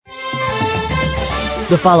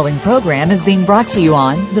The following program is being brought to you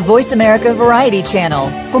on the Voice America Variety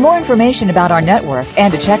Channel. For more information about our network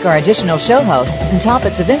and to check our additional show hosts and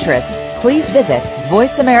topics of interest, please visit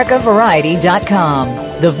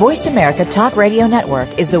voiceamericavariety.com. The Voice America Talk Radio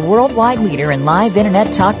Network is the worldwide leader in live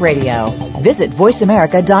Internet talk radio. Visit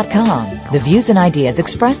voiceamerica.com. The views and ideas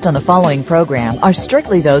expressed on the following program are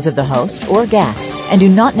strictly those of the host or guests and do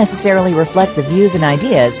not necessarily reflect the views and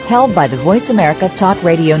ideas held by the Voice America Talk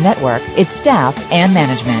Radio Network, its staff, and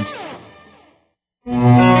management.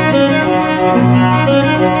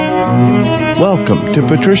 Welcome to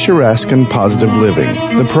Patricia Raskin Positive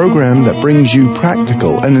Living, the program that brings you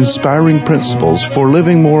practical and inspiring principles for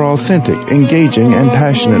living more authentic, engaging, and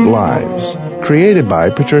passionate lives. Created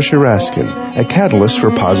by Patricia Raskin, a catalyst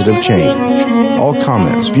for positive change. All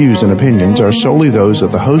comments, views, and opinions are solely those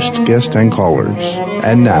of the host, guest, and callers.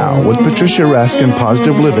 And now, with Patricia Raskin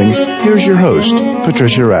Positive Living, here's your host,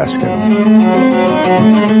 Patricia Raskin.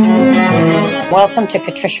 Welcome to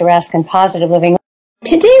Patricia Raskin Positive Living.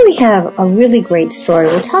 Today we have a really great story.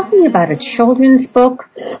 We're talking about a children's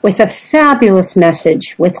book with a fabulous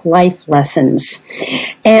message with life lessons.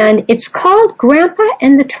 And it's called Grandpa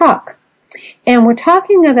and the Truck. And we're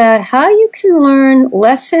talking about how you can learn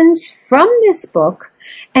lessons from this book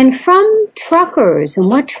and from truckers and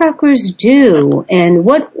what truckers do and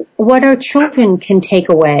what our children can take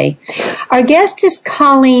away. Our guest is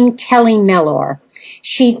Colleen Mellor.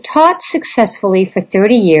 She taught successfully for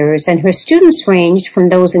 30 years, and her students ranged from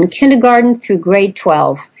those in kindergarten through grade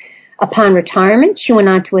 12. Upon retirement, she went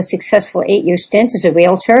on to a successful 8-year stint as a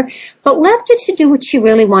realtor, but left it to do what she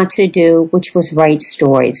really wanted to do, which was write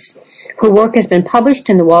stories. Her work has been published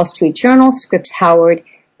in the Wall Street Journal, Scripps Howard,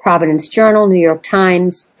 Providence Journal, New York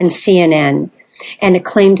Times, and CNN, and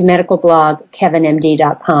acclaimed medical blog,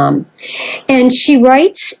 KevinMD.com. And she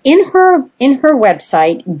writes in her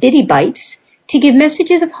website, Bitty Bites, to give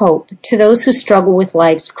messages of hope to those who struggle with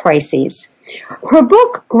life's crises. Her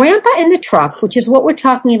book, Grandpa and the Truck, which is what we're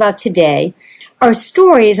talking about today, are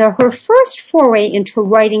her first foray into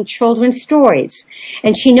writing children's stories.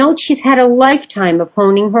 And she notes she's had a lifetime of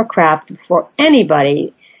honing her craft before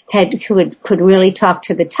anybody could really talk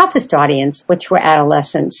to the toughest audience, which were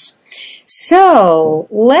adolescents. So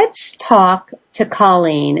let's talk to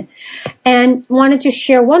Colleen. And wanted to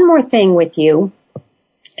share one more thing with you.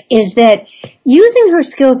 Is that using her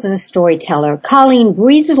skills as a storyteller, Colleen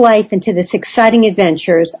breathes life into this exciting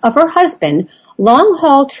adventures of her husband,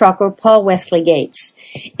 long-haul trucker Paul Wesley Gates,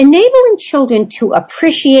 enabling children to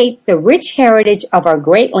appreciate the rich heritage of our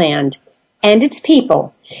great land and its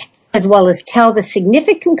people, as well as tell the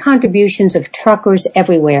significant contributions of truckers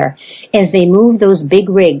everywhere as they move those big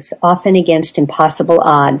rigs, often against impossible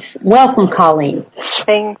odds. Welcome, Colleen.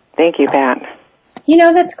 Thank you, Pat. You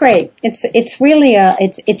know, that's great. It's really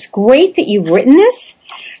it's great that you've written this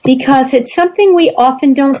because it's something we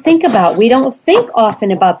often don't think about. We don't think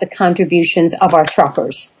often about the contributions of our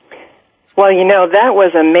truckers. Well, you know, that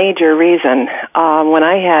was a major reason. When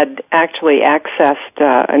I had actually accessed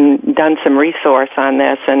and done some resource on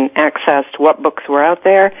this and accessed what books were out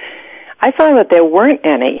there, I found that there weren't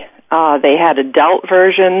any. They had adult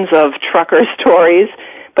versions of trucker stories,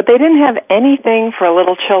 but they didn't have anything for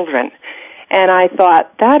little children. And I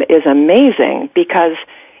thought, that is amazing because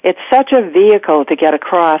it's such a vehicle to get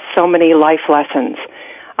across so many life lessons,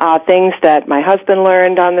 things that my husband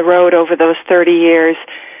learned on the road over those 30 years,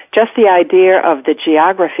 just the idea of the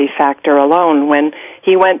geography factor alone when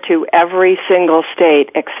he went to every single state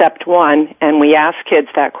except one, and we ask kids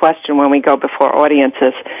that question when we go before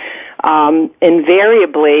audiences.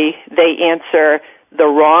 Invariably, they answer the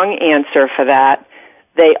wrong answer for that.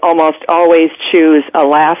 They almost always choose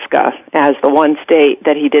Alaska as the one state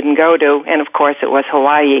that he didn't go to, and of course it was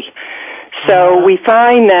Hawaii. So we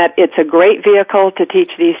find that it's a great vehicle to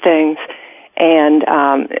teach these things, and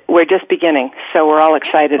we're just beginning, so we're all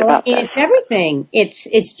excited about this. It's everything.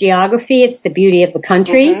 It's geography, it's the beauty of the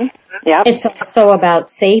country. Mm-hmm. Yep. It's also about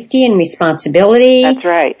safety and responsibility. That's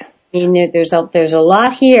right. I mean, there's a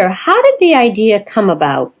lot here. How did the idea come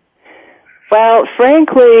about? Well,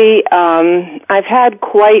 frankly, I've had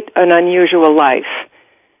quite an unusual life.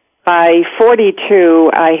 By 42,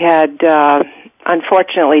 I had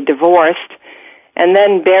unfortunately divorced and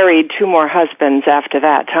then buried 2 more husbands after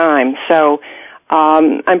that time. So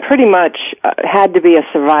I'm pretty much had to be a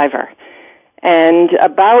survivor. And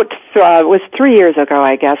about, it was 3 years ago,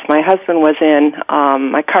 I guess, my husband was in,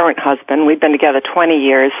 my current husband, we've been together 20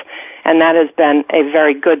 years, and that has been a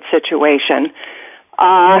very good situation.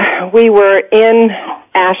 We were in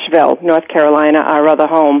Asheville, North Carolina, our other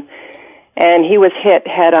home, and he was hit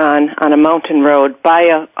head-on a mountain road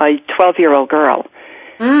by a 12-year-old girl.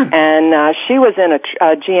 and she was in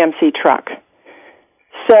a GMC truck.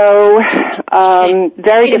 So,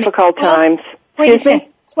 very difficult times. Wait a second.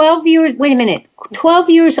 12 years, wait a minute. 12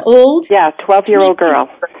 years old? Yeah, 12-year-old girl.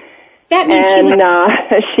 That means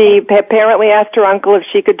she apparently asked her uncle if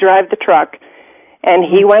she could drive the truck, and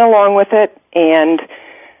he went along with it, and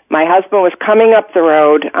my husband was coming up the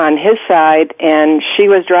road on his side, and she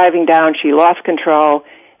was driving down. She lost control,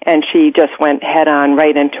 and she just went head-on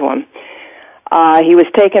right into him. He was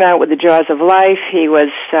taken out with the jaws of life. He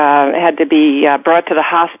was had to be brought to the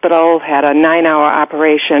hospital, had a 9-hour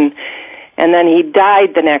operation, and then he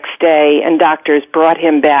died the next day, and doctors brought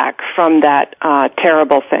him back from that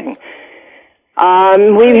terrible thing.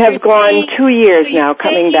 We have gone 2 years now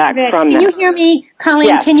coming back from that. Can you hear me, Colleen?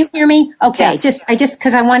 Yes. Can you hear me? Okay, yes. just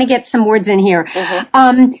because I want to get some words in here.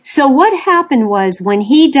 So what happened was when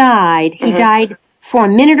he died for a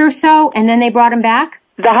minute or so, and then they brought him back?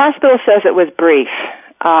 The hospital says it was brief.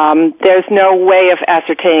 There's no way of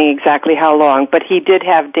ascertaining exactly how long, but he did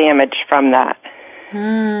have damage from that.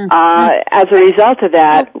 As a result of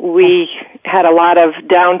that, we had a lot of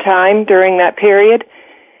downtime during that period,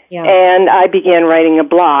 and I began writing a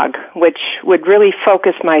blog, which would really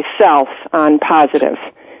focus myself on positive.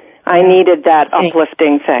 I needed that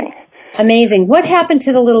uplifting thing. Amazing. What happened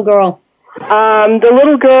to the little girl? The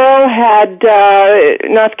little girl had,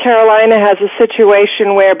 North Carolina has a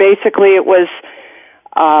situation where basically it was,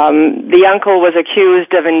 the uncle was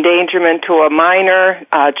accused of endangerment to a minor,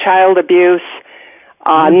 child abuse.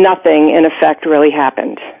 Nothing, in effect, really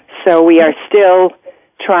happened. So we are still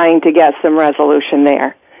trying to get some resolution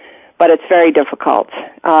there. But it's very difficult.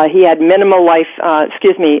 He had minimal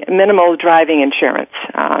driving insurance,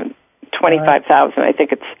 $25,000. I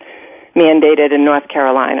think it's mandated in North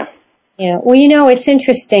Carolina. Yeah, well, you know, it's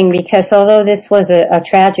interesting because although this was a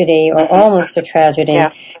tragedy or almost a tragedy,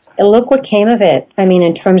 look what came of it. I mean,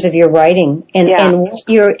 in terms of your writing and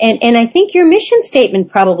I think your mission statement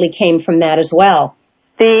probably came from that as well.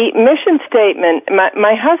 The mission statement,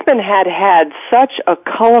 my husband had such a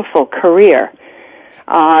colorful career.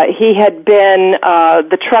 He had been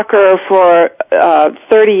the trucker for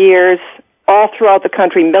 30 years, all throughout the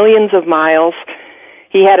country, millions of miles.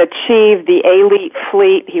 He had achieved the elite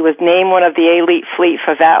fleet. He was named one of the elite fleet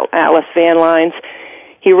for Atlas Van Lines.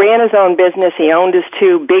 He ran his own business. He owned his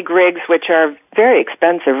 2 big rigs, which are very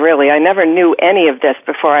expensive, really. I never knew any of this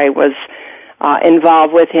before I was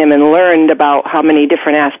involved with him and learned about how many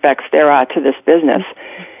different aspects there are to this business.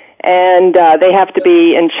 And they have to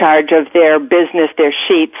be in charge of their business, their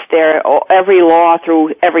sheets, every law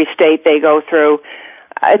through every state they go through.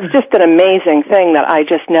 It's just an amazing thing that I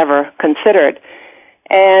just never considered.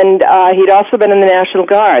 And he'd also been in the National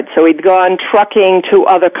Guard, so he'd gone trucking to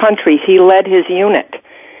other countries. He led his unit.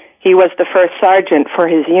 He was the first sergeant for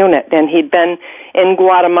his unit, and he'd been in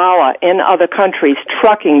Guatemala, in other countries,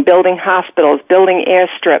 trucking, building hospitals, building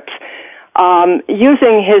airstrips,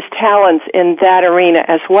 using his talents in that arena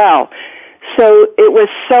as well. So it was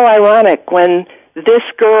so ironic when this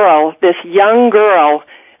young girl,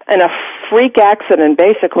 in a freak accident,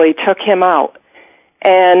 basically took him out.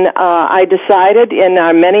 And I decided in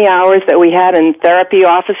our many hours that we had in therapy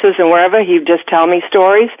offices and wherever, he'd just tell me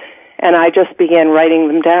stories, and I just began writing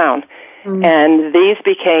them down. And these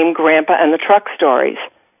became Grandpa and the Truck stories.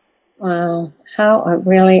 Wow, how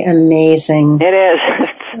really amazing. It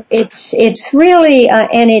is. It's really,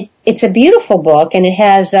 and it's a beautiful book, and it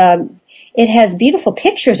has beautiful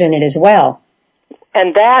pictures in it as well.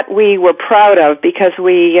 And that we were proud of because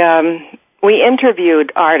we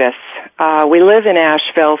interviewed artists. We live in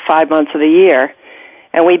Asheville 5 months of the year,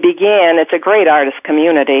 and it's a great artist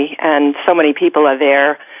community, and so many people are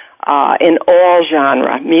there in all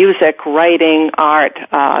genre, music, writing, art,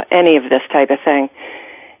 any of this type of thing.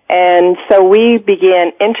 And so we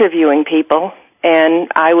began interviewing people,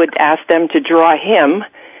 and I would ask them to draw him.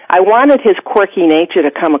 I wanted his quirky nature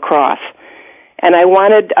to come across. And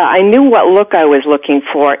I knew what look I was looking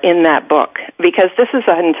for in that book, because this is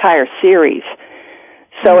an entire series.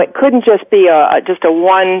 So it couldn't just be just a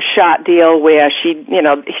one-shot deal where he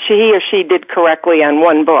or she did correctly on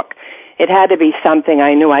one book. It had to be something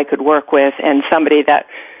I knew I could work with and somebody that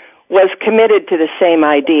was committed to the same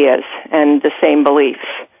ideas and the same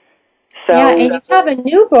beliefs. So, yeah, and you have a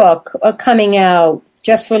new book coming out,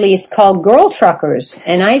 just released, called Girl Truckers,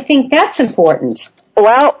 and I think that's important.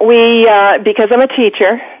 Well, because I'm a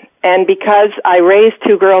teacher and because I raised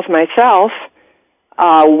 2 girls myself,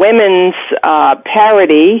 women's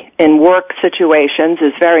parity in work situations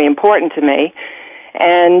is very important to me.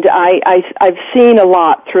 And I've seen a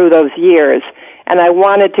lot through those years. And I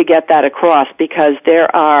wanted to get that across because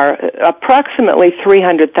there are approximately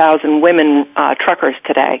 300,000 women truckers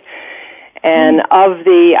today. And of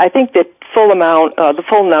the, I think the full amount, the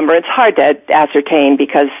full number, it's hard to ascertain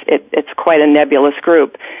because it's quite a nebulous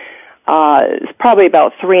group. It's probably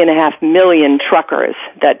about 3.5 million truckers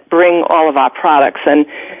that bring all of our products. And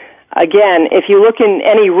again, if you look in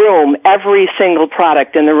any room, every single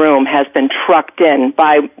product in the room has been trucked in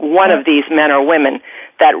by one of these men or women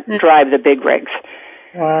that drive the big rigs.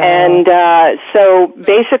 Wow. And so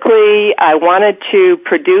basically I wanted to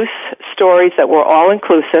produce stories that were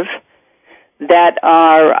all-inclusive, that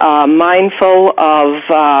are mindful of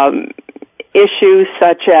issues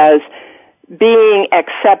such as being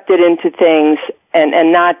accepted into things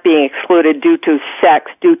and not being excluded due to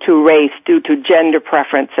sex, due to race, due to gender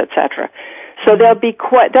preference, etc. So there'll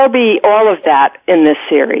be all of that in this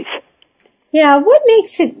series. Yeah, what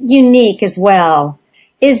makes it unique as well?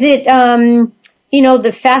 Is it,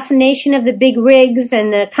 the fascination of the big rigs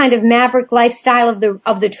and the kind of maverick lifestyle of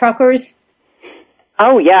the truckers?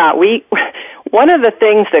 Oh yeah, one of the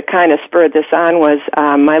things that kind of spurred this on was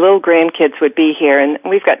my little grandkids would be here, and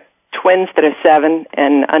we've got twins that are 7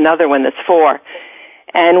 and another one that's 4.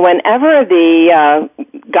 And whenever the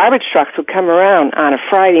garbage trucks would come around on a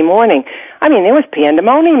Friday morning, I mean, there was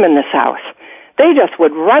pandemonium in this house. They just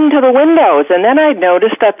would run to the windows, and then I'd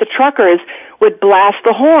notice that the truckers would blast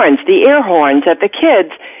the horns, the air horns at the kids,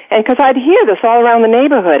 and because I'd hear this all around the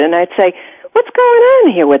neighborhood, and I'd say, what's going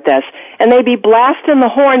on here with this? And they'd be blasting the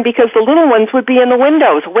horn because the little ones would be in the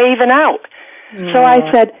windows waving out. So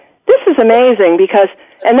I said, this is amazing because,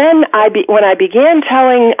 and then when I began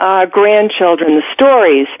telling grandchildren the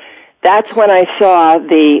stories, that's when I saw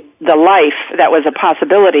the life that was a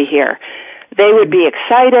possibility here. They would be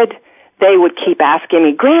excited. They would keep asking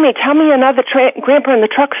me, Granny, tell me another Grandpa in the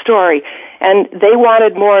Truck story. And they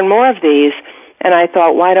wanted more and more of these. And I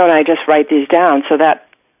thought, why don't I just write these down so that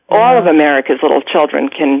all of America's little children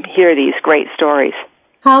can hear these great stories.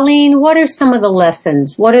 Colleen, what are some of the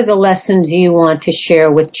lessons? What are the lessons you want to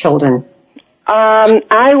share with children?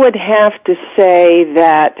 I would have to say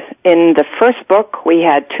that in the first book we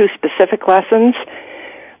had 2 specific lessons.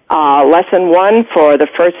 Lesson 1 for the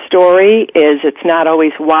first story is it's not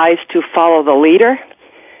always wise to follow the leader.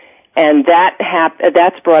 And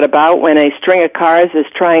that's brought about when a string of cars is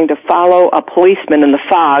trying to follow a policeman in the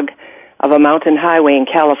fog of a mountain highway in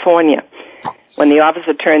California. When the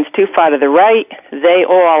officer turns too far to the right, they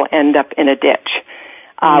all end up in a ditch.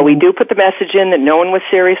 We do put the message in that no one was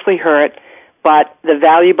seriously hurt, but the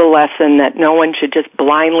valuable lesson that no one should just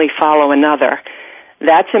blindly follow another.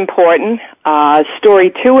 That's important.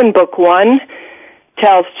 Story 2 in book 1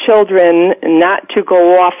 tells children not to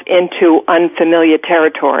go off into unfamiliar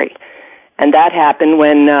territory. And that happened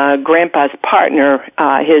when Grandpa's partner,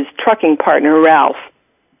 his trucking partner, Ralph,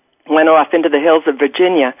 went off into the hills of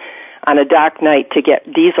Virginia on a dark night to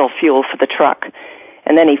get diesel fuel for the truck.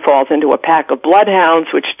 And then he falls into a pack of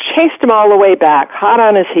bloodhounds, which chased him all the way back, hot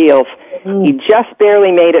on his heels. He just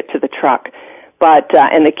barely made it to the truck. But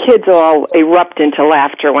and the kids all erupt into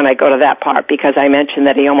laughter when I go to that part because I mentioned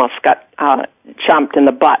that he almost got chomped in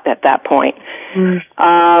the butt at that point.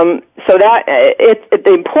 So that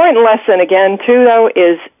the important lesson again too though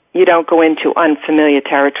is you don't go into unfamiliar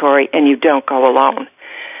territory and you don't go alone.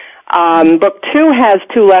 Book 2 has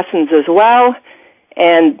 2 lessons as well,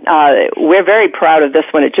 and we're very proud of this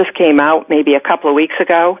one. It just came out maybe a couple of weeks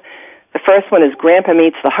ago. The first one is Grandpa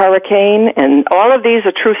Meets the Hurricane, and all of these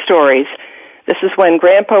are true stories. This is when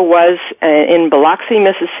Grandpa was in Biloxi,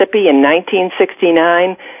 Mississippi in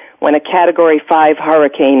 1969 when a Category 5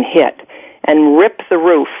 hurricane hit and ripped the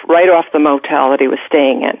roof right off the motel that he was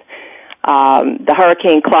staying in. The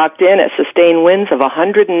hurricane clocked in at sustained winds of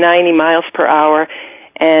 190 miles per hour,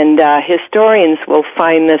 and historians will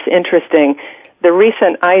find this interesting. The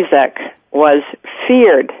recent Isaac was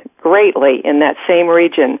feared greatly in that same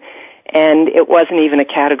region, and it wasn't even a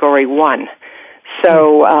Category 1.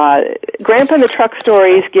 So Grandpa and the Truck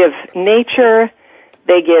stories give nature,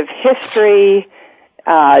 they give history,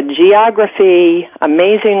 geography,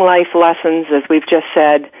 amazing life lessons, as we've just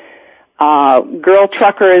said. Girl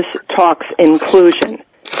Truckers talks inclusion,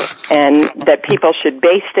 and that people should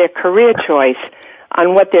base their career choice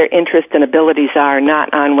on what their interests and abilities are,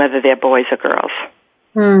 not on whether they're boys or girls.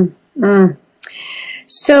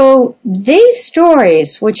 So these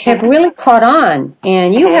stories, which have really caught on,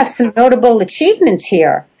 and you have some notable achievements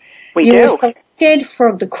here. You were selected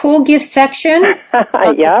for the cool gift section.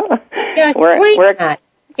 Explain what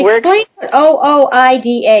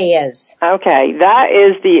OOIDA is. Okay, that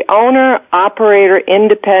is the Owner Operator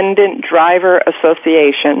Independent Driver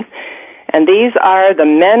Association. And these are the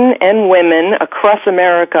men and women across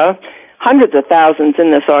America, hundreds of thousands in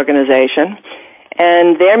this organization.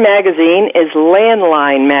 And their magazine is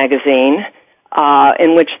Landline Magazine,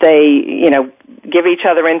 in which they, give each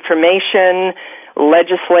other information,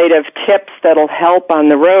 legislative tips that'll help on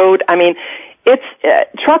the road. I mean,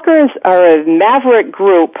 truckers are a maverick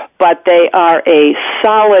group, but they are a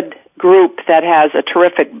solid group that has a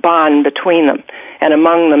terrific bond between them and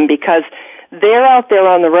among them, because they're out there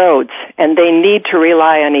on the roads and they need to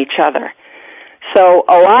rely on each other. So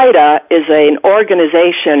OIDA is an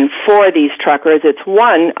organization for these truckers. It's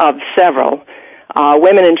one of several.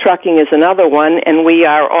 Women in Trucking is another one, and we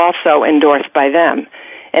are also endorsed by them.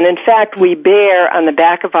 And in fact, we bear on the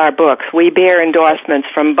back of our books, we bear endorsements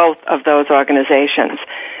from both of those organizations.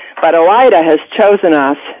 But OIDA has chosen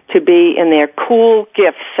us to be in their cool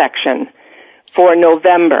gifts section for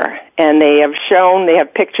November. And they have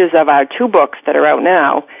pictures of our 2 books that are out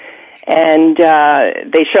now. And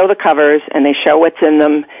they show the covers and they show what's in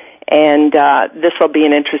them. And this will be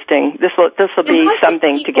this will be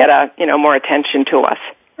something to get more attention to us.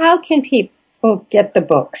 How can people get the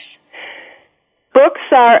books? Books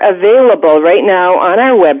are available right now on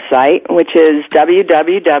our website, which is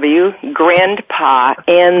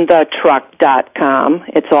www.grandpaandthetruck.com.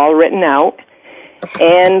 It's all written out.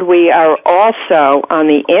 And we are also on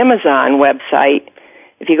the Amazon website.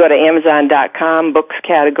 If you go to Amazon.com, books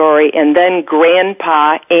category, and then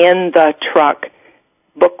Grandpa and the Truck,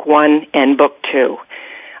 Book 1 and Book 2.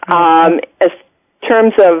 As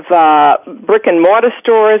terms of brick and mortar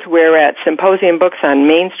stores, we're at Symposium Books on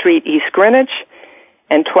Main Street, East Greenwich,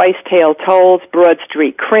 and Twice Tail Tolls, Broad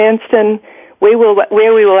Street, Cranston. Where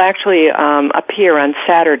we will actually appear on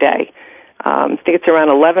Saturday. I think it's around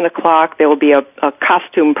 11 o'clock. There will be a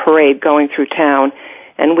costume parade going through town,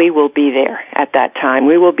 and we will be there at that time.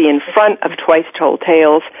 We will be in front of Twice Told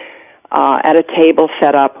Tales at a table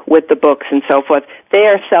set up with the books and so forth. They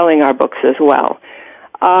are selling our books as well.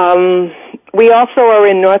 We also are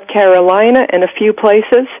in North Carolina in a few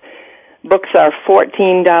places. Books are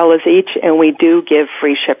 $14 each, and we do give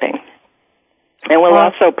free shipping. And we'll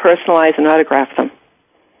also personalize and autograph them.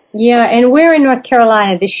 Yeah, and we're in North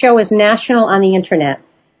Carolina. The show is national on the Internet.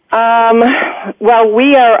 Well,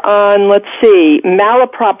 we are on,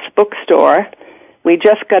 Malaprop's bookstore. We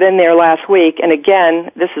just got in there last week, and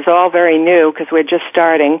again, this is all very new because we're just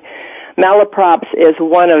starting. Malaprop's is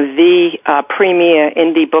one of the premier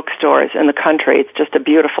indie bookstores in the country. It's just a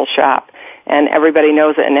beautiful shop, and everybody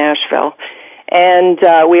knows it in Nashville. And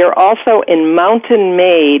we are also in Mountain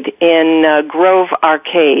Made in Grove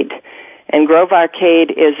Arcade. And Grove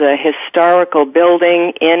Arcade is a historical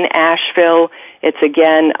building in Asheville. It's,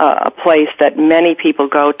 again, a place that many people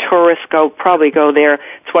go. Tourists probably go there.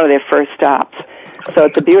 It's one of their first stops. So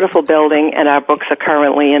it's a beautiful building, and our books are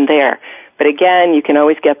currently in there. But, again, you can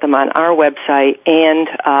always get them on our website, and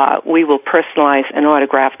we will personalize and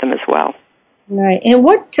autograph them as well. Right. And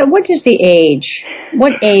what is the age?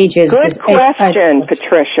 What age is this? Good question,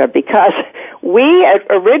 Patricia, because we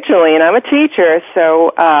originally, and I'm a teacher,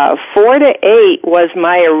 so 4 to 8 was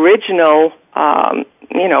my original,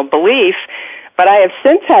 belief. But I have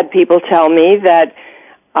since had people tell me that,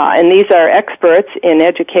 and these are experts in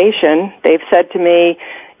education, they've said to me,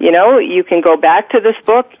 you can go back to this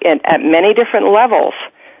book at many different levels.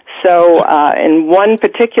 So, and one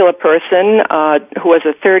particular person, who was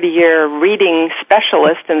a 30-year reading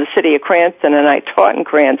specialist in the city of Cranston, and I taught in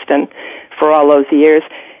Cranston for all those years,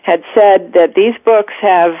 had said that these books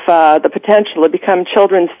have the potential to become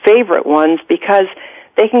children's favorite ones because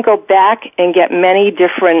they can go back and get many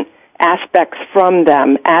different aspects from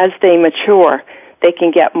them as they mature. They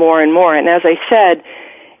can get more and more. And as I said,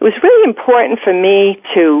 it was really important for me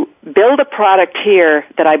to build a product here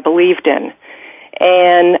that I believed in.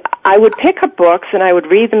 And I would pick up books and I would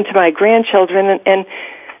read them to my grandchildren, and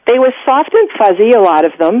they were soft and fuzzy, a lot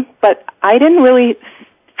of them, but I didn't really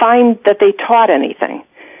find that they taught anything.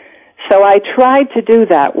 So I tried to do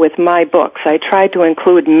that with my books. I tried to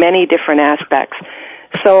include many different aspects.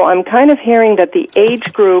 So I'm kind of hearing that the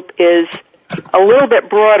age group is a little bit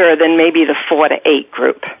broader than maybe the 4 to 8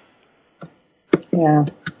 group. Yeah.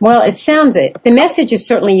 Well, it sounds it. The message is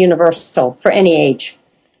certainly universal for any age.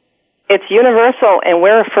 It's universal, and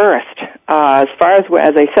we're a first. As far as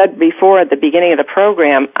I said before at the beginning of the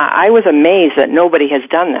program, I was amazed that nobody has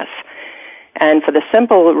done this. And for the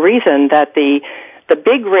simple reason that the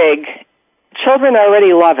big rig, children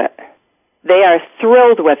already love it. They are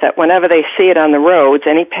thrilled with it whenever they see it on the roads.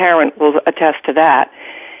 Any parent will attest to that.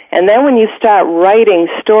 And then when you start writing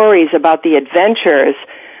stories about the adventures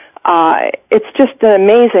It's just an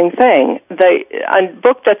amazing thing. A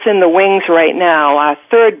book that's in the wings right now, our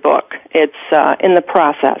third book, it's in the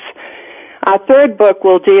process. Our third book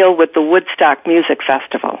will deal with the Woodstock Music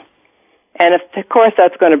Festival. And of course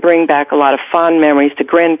that's going to bring back a lot of fond memories to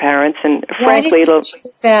grandparents, and frankly it'll... Why did you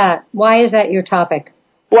choose that? Why is that your topic?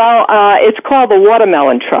 Well, it's called the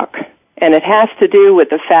Watermelon Truck, and it has to do with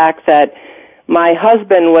the fact that my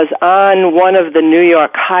husband was on one of the New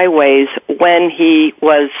York highways when he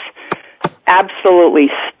was absolutely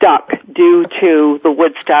stuck due to the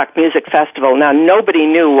Woodstock Music Festival. Now, nobody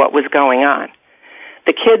knew what was going on.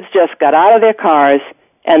 The kids just got out of their cars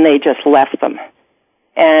and they just left them.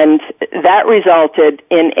 And that resulted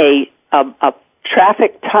in a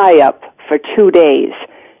traffic tie-up for 2 days.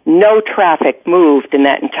 No traffic moved in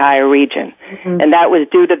that entire region. Mm-hmm. And that was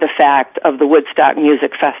due to the fact of the Woodstock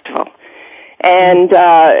Music Festival. And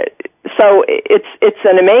so it's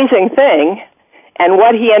an amazing thing. And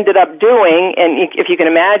what he ended up doing, and if you can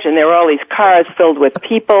imagine, there were all these cars filled with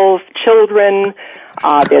people, children,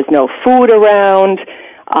 there's no food around,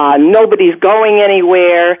 nobody's going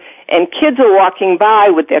anywhere, and kids are walking by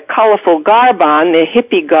with their colorful garb on, their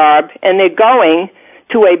hippie garb, and they're going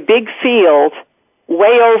to a big field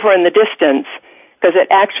way over in the distance, because it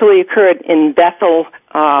actually occurred in Bethel,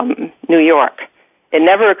 New York. It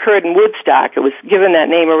never occurred in Woodstock. It was given that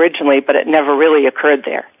name originally, but it never really occurred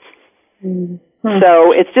there. Mm-hmm.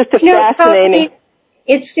 So it's just a fascinating...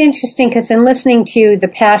 It's interesting because in listening to you, the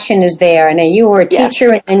passion is there. And you were a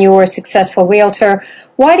teacher and you were a successful realtor.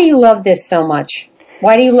 Why do you love this so much?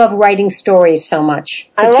 Why do you love writing stories so much?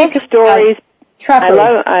 I love stories.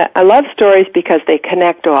 I love stories because they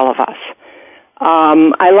connect all of us.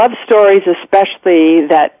 I love stories especially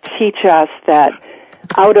that teach us that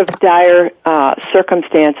out of dire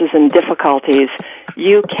circumstances and difficulties,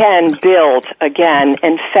 you can build again.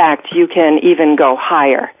 In fact, you can even go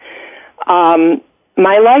higher.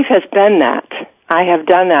 My life has been that. I have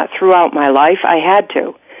done that throughout my life. I had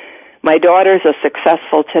to. My daughters are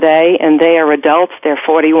successful today, and they are adults. They're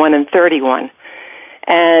 41 and 31.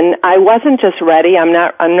 And I wasn't just ready. I'm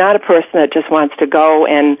not a person that just wants to go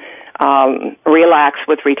and relax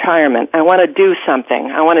with retirement. I want to do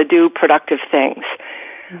something. I want to do productive things.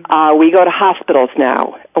 We go to hospitals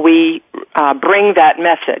now. We bring that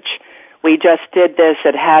message. We just did this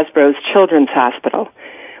at Hasbro's Children's Hospital.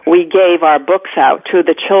 We gave our books out to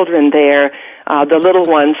the children there, the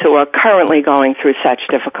little ones who are currently going through such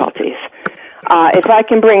difficulties. If I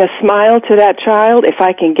can bring a smile to that child, if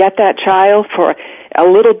I can get that child for a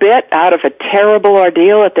little bit out of a terrible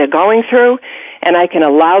ordeal that they're going through, and I can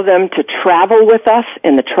allow them to travel with us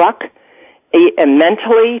in the truck, and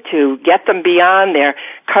mentally to get them beyond their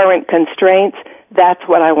current constraints, that's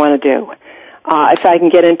what I want to do. If I can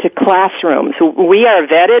get into classrooms, we are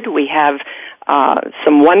vetted. We have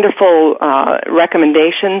some wonderful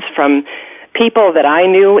recommendations from people that I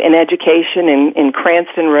knew in education in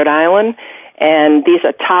Cranston, Rhode Island, and these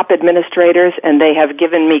are top administrators, and they have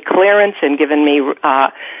given me clearance and given me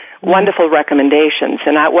wonderful recommendations.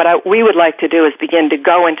 And what we would like to do is begin to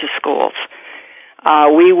go into schools.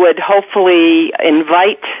 We would hopefully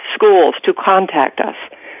invite schools to contact us,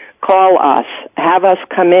 call us, have us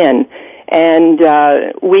come in, and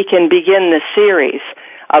we can begin the series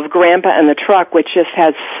of Grandpa and the Truck, which just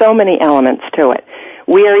has so many elements to it.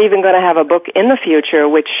 We are even going to have a book in the future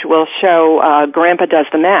which will show Grandpa Does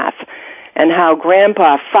the Math, and how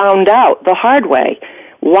Grandpa found out the hard way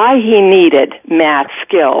why he needed math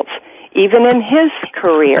skills, even in his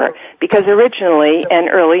career, because originally and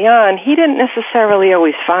early on, he didn't necessarily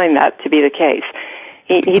always find that to be the case.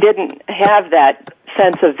 He didn't have that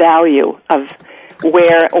sense of value of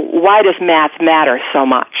why does math matter so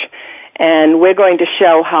much? And we're going to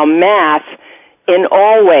show how math, in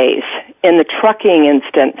all ways, in the trucking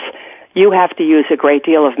instance, you have to use a great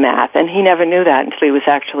deal of math. And he never knew that until he was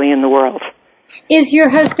actually in the world. Is your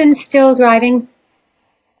husband still driving?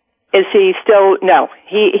 Is he still? No.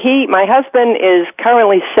 My husband is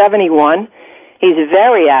currently 71. He's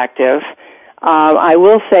very active. I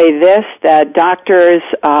will say this, that doctors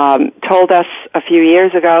told us a few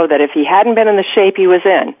years ago that if he hadn't been in the shape he was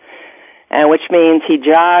in, which means he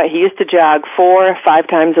used to jog 4 or 5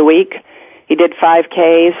 times a week. He did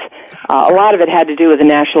 5Ks. A lot of it had to do with the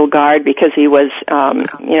National Guard because he was,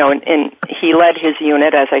 he led his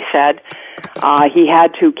unit, as I said. He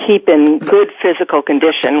had to keep in good physical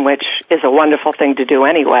condition, which is a wonderful thing to do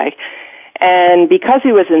anyway. And because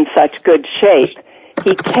he was in such good shape,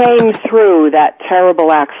 he came through that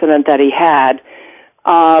terrible accident that he had,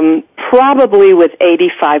 probably with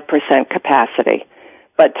 85% capacity.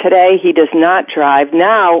 But today he does not drive.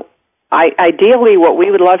 Now, ideally what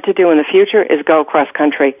we would love to do in the future is go cross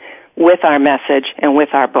country with our message and with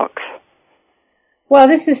our books. Well,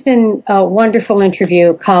 this has been a wonderful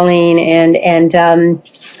interview, Colleen, and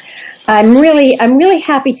I'm really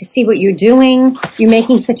happy to see what you're doing. You're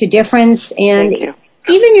making such a difference, and Thank you.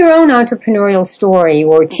 Even your own entrepreneurial story. You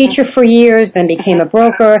were a teacher for years, then became a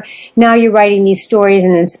broker. Now you're writing these stories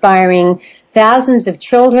and inspiring thousands of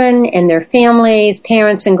children and their families,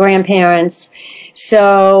 parents and grandparents.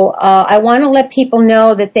 So I want to let people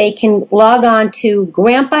know that they can log on to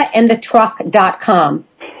grandpaandthetruck.com.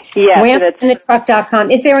 Yes, grandpaandthetruck.com.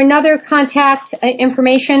 Is there another contact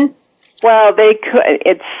information? Well, they could.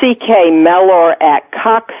 It's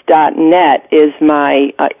ckmellor@cox.net is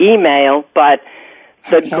my email, but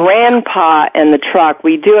the Grandpa and the Truck,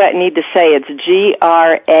 we do need to say it's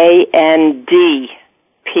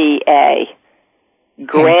GRANDPA,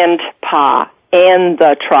 Grandpa and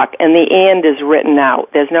the Truck, and the and is written out.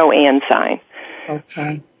 There's no and sign.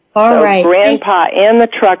 Okay. All right.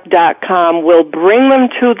 grandpaandthetruck.com will bring them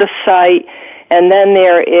to the site, and then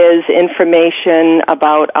there is information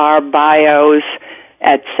about our bios,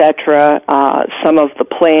 etc., some of the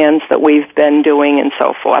plans that we've been doing and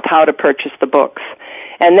so forth, how to purchase the books.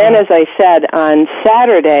 And then, as I said, on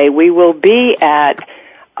Saturday, we will be at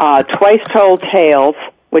Twice Told Tales,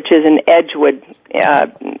 which is in Edgewood,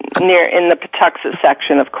 near in the Patuxent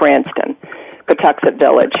section of Cranston, Patuxent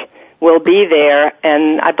Village. We'll be there,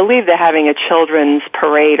 and I believe they're having a children's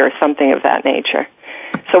parade or something of that nature.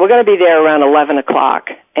 So we're going to be there around 11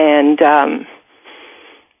 o'clock, and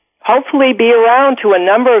hopefully be around to a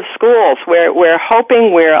number of schools. We're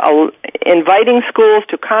hoping, we're inviting schools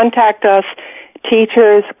to contact us,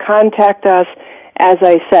 teachers, contact us. As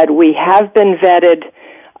I said, we have been vetted.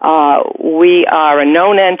 We are a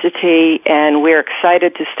known entity, and we're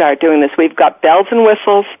excited to start doing this. We've got bells and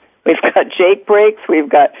whistles. We've got Jake breaks. We've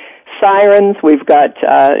got sirens. We've got,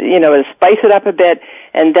 to spice it up a bit.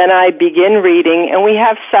 And then I begin reading, and we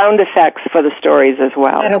have sound effects for the stories as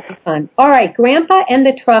well. That'll be fun. All right,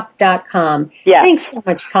 grandpaandthetruck.com. Yes. Thanks so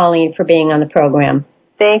much, Colleen, for being on the program.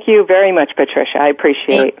 Thank you very much, Patricia. I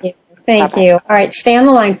appreciate it. Thank you. All right, stay on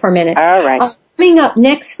the line for a minute. All right. Coming up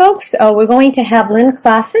next, folks, we're going to have Lin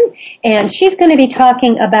Klaassen, and she's going to be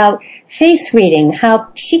talking about face reading, how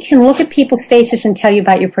she can look at people's faces and tell you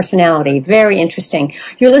about your personality. Very interesting.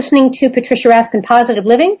 You're listening to Patricia Raskin Positive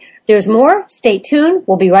Living. There's more. Stay tuned.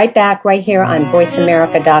 We'll be right back right here on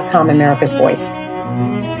VoiceAmerica.com, America's Voice.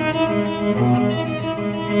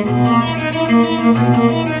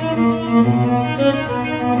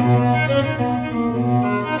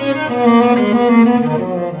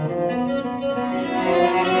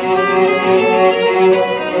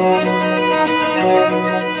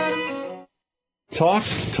 Talk,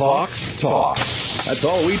 talk, talk. That's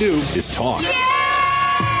all we do is talk.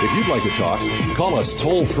 If you'd like to talk, call us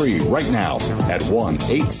toll-free right now at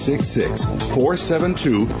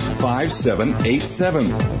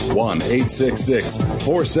 1-866-472-5787.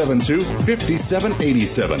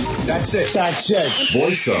 1-866-472-5787. That's it.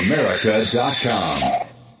 VoiceAmerica.com.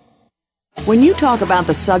 When you talk about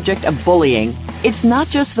the subject of bullying, it's not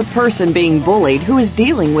just the person being bullied who is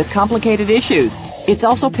dealing with complicated issues. It's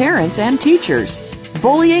also parents and teachers.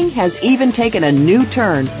 Bullying has even taken a new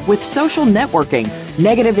turn with social networking,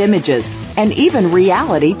 negative images, and even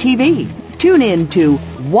reality TV. Tune in to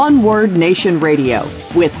One Word Nation Radio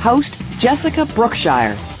with host Jessica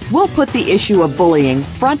Brookshire. We'll put the issue of bullying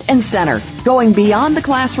front and center, going beyond the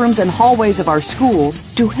classrooms and hallways of our schools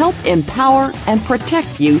to help empower and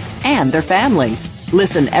protect youth and their families.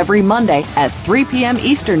 Listen every Monday at 3 p.m.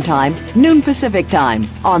 Eastern Time, noon Pacific Time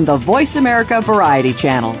on the Voice America Variety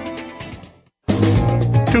Channel.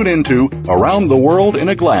 Tune into Around the World in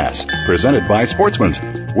a Glass, presented by Sportsman's.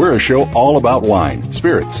 We're a show all about wine,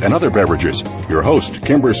 spirits, and other beverages. Your host,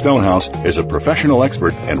 Kimber Stonehouse, is a professional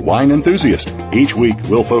expert and wine enthusiast. Each week,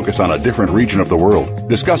 we'll focus on a different region of the world,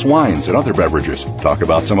 discuss wines and other beverages, talk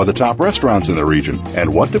about some of the top restaurants in the region,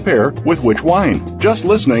 and what to pair with which wine. Just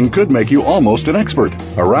listening could make you almost an expert.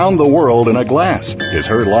 Around the World in a Glass is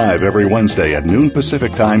heard live every Wednesday at noon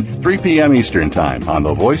Pacific Time, 3 p.m. Eastern Time on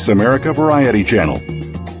the Voice America Variety Channel.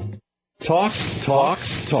 Talk, talk,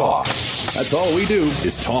 talk. That's all we do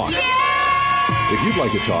is talk. If you'd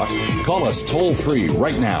like to talk, call us toll-free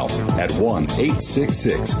right now at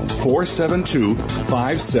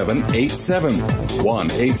 1-866-472-5787.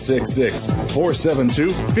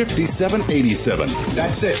 1-866-472-5787.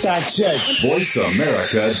 That's it.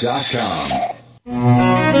 VoiceAmerica.com.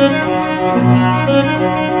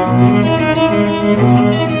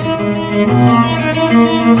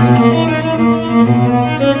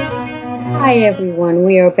 Hi, everyone.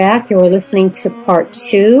 We are back. You're listening to part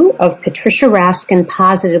 2 of Patricia Raskin,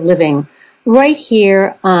 Positive Living, right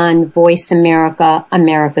here on Voice America,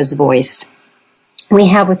 America's Voice. We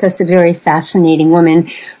have with us a very fascinating woman.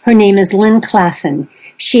 Her name is Lin Klaassen.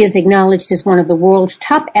 She is acknowledged as one of the world's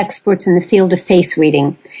top experts in the field of face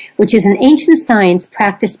reading, which is an ancient science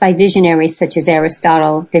practiced by visionaries such as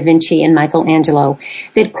Aristotle, Da Vinci, and Michelangelo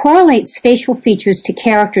that correlates facial features to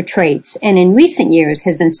character traits and in recent years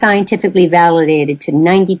has been scientifically validated to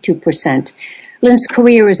 92%. Lin's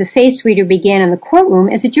career as a face reader began in the courtroom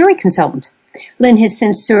as a jury consultant. Lin has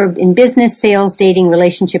since served in business, sales, dating,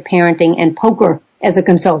 relationship, parenting, and poker as a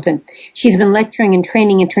consultant. She's been lecturing and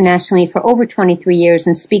training internationally for over 23 years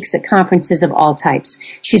and speaks at conferences of all types.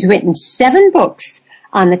 She's written 7 books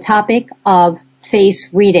on the topic of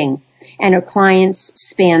face reading, and her clients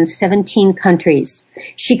span 17 countries.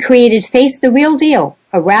 She created Face the Real Deal,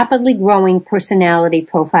 a rapidly growing personality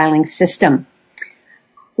profiling system.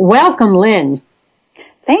 Welcome, Lin.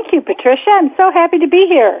 Thank you, Patricia. I'm so happy to be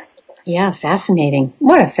here. Yeah, fascinating.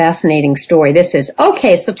 What a fascinating story this is.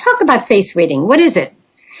 Okay, so talk about face reading. What is it?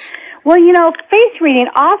 Well, face reading,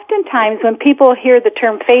 oftentimes when people hear the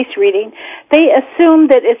term face reading, they assume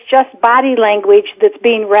that it's just body language that's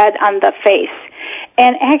being read on the face.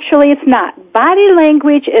 And actually it's not. Body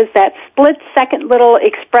language is that split-second little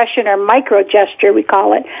expression or micro-gesture, we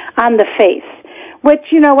call it, on the face. Which,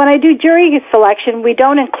 when I do jury selection, we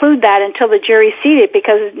don't include that until the jury's seated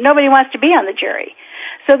because nobody wants to be on the jury.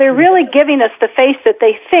 So they're really giving us the face that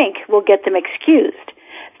they think will get them excused.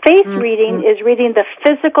 Face reading is reading the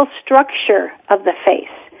physical structure of the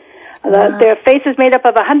face. The face is made up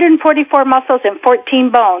of 144 muscles and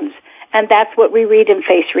 14 bones, and that's what we read in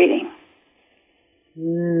face reading.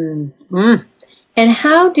 And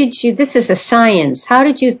how did you, this is a science, how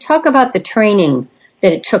did you talk about the training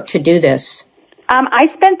that it took to do this? I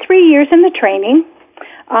spent 3 years in the training.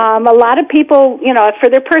 A lot of people, for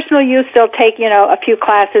their personal use, they'll take, a few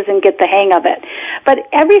classes and get the hang of it. But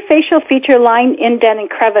every facial feature, line, indent, and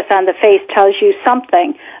crevice on the face tells you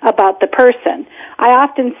something about the person. I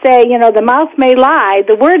often say, the mouth may lie,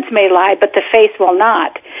 the words may lie, but the face will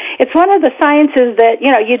not. It's one of the sciences that,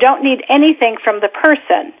 you don't need anything from the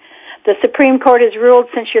person. The Supreme Court has ruled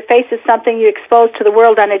since your face is something you expose to the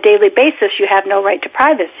world on a daily basis, you have no right to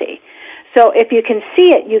privacy. So if you can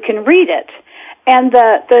see it, you can read it. And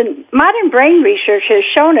the modern brain research has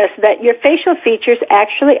shown us that your facial features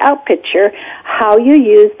actually outpicture how you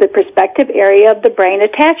use the perspective area of the brain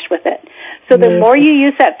attached with it. So the more you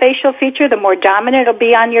use that facial feature, the more dominant it'll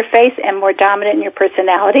be on your face and more dominant in your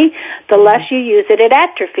personality. The less you use it, it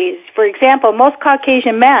atrophies. For example, most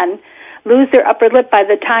Caucasian men lose their upper lip by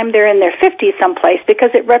the time they're in their 50s someplace because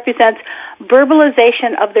it represents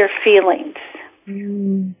verbalization of their feelings.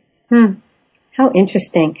 How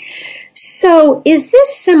interesting. So, is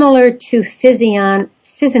this similar to physiognomy?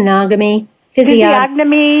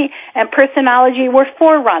 Physiognomy and personality were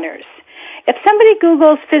forerunners. If somebody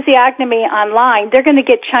Googles physiognomy online, they're going to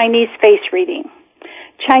get Chinese face reading.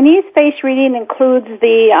 Chinese face reading includes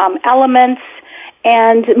the elements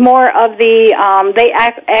and more of the, they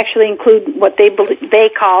actually include what they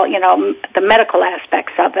call, the medical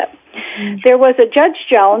aspects of it. There was a Judge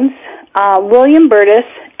Jones, William Burtis,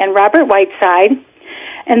 and Robert Whiteside.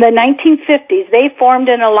 In the 1950s, they formed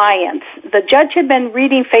an alliance. The judge had been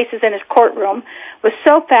reading faces in his courtroom, was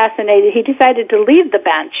so fascinated he decided to leave the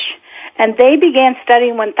bench, and they began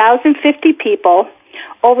studying 1,050 people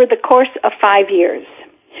over the course of 5 years,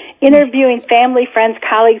 interviewing family, friends,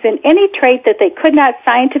 colleagues, and any trait that they could not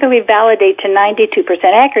scientifically validate to 92%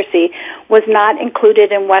 accuracy was not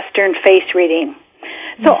included in Western face reading.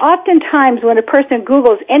 So oftentimes when a person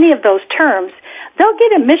Googles any of those terms, they'll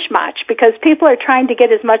get a mishmash because people are trying to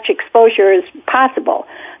get as much exposure as possible.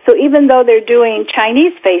 So even though they're doing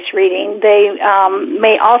Chinese face reading, they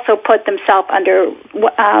may also put themselves under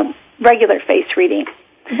regular face reading.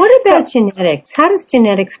 What about genetics? How does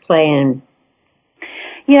genetics play in?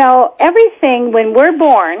 Everything, when we're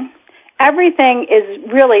born, everything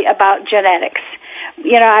is really about genetics.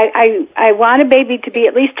 I want a baby to be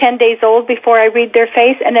at least 10 days old before I read their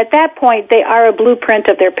face, and at that point, they are a blueprint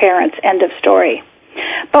of their parents, end of story.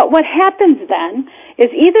 But what happens then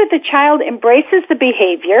is either the child embraces the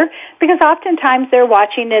behavior, because oftentimes they're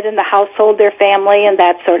watching it in the household, their family, and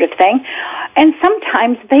that sort of thing, and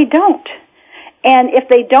sometimes they don't. And if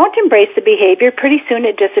they don't embrace the behavior, pretty soon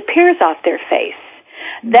it disappears off their face.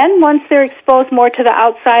 Then once they're exposed more to the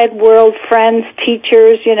outside world, friends,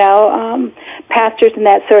 teachers, pastors and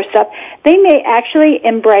that sort of stuff, they may actually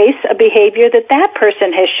embrace a behavior that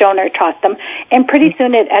person has shown or taught them, and pretty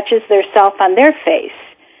soon it etches their self on their face.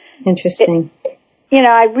 Interesting.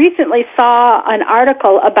 I recently saw an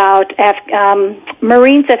article about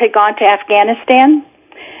Marines that had gone to Afghanistan,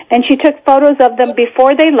 and she took photos of them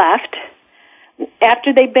before they left,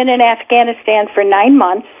 after they'd been in Afghanistan for 9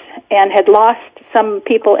 months and had lost some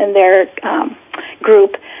people in their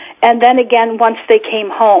group, and then again once they came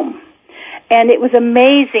home. And it was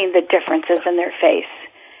amazing the differences in their face.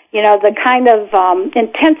 The kind of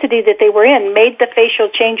intensity that they were in made the facial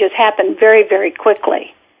changes happen very, very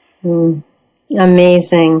quickly.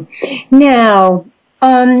 Amazing. Now,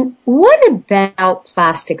 what about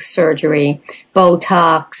plastic surgery,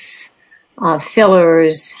 Botox,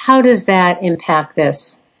 fillers? How does that impact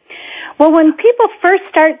this? Well, when people first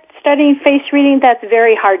start studying face reading, that's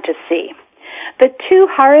very hard to see. The two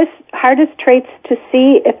hardest traits to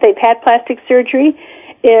see if they've had plastic surgery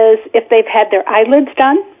is if they've had their eyelids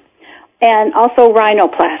done and also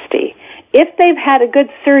rhinoplasty. If they've had a good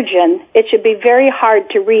surgeon, it should be very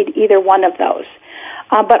hard to read either one of those.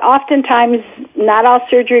 But oftentimes, not all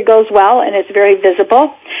surgery goes well, and it's very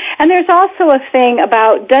visible. And there's also a thing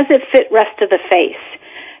about, does it fit rest of the face?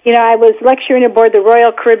 I was lecturing aboard the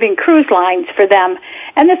Royal Caribbean Cruise Lines for them,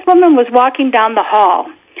 and this woman was walking down the hall,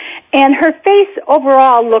 and her face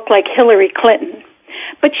overall looked like Hillary Clinton.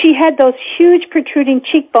 But she had those huge protruding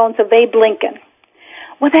cheekbones of Abe Lincoln.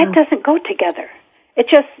 Well, that doesn't go together. It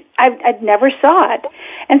just, I never saw it.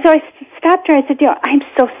 And so I stopped her and I said, I'm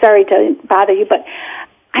so sorry to bother you, but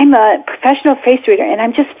I'm a professional face reader and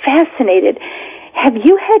I'm just fascinated. Have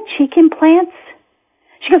you had cheek implants?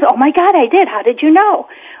 She goes, oh my God, I did. How did you know?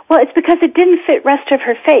 Well, it's because it didn't fit rest of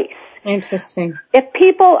her face. Interesting. If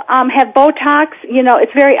people have Botox,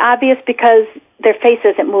 it's very obvious because their face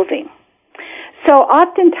isn't moving. So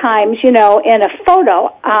oftentimes, in a photo,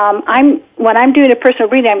 when I'm doing a personal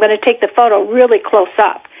reading, I'm going to take the photo really close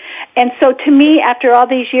up. And so to me, after all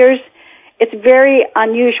these years, it's very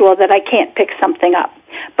unusual that I can't pick something up.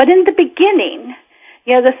 But in the beginning,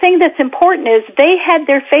 the thing that's important is they had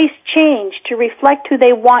their face changed to reflect who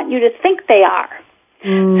they want you to think they are.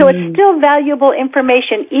 So it's still valuable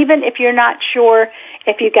information, even if you're not sure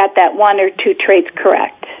if you got that one or two traits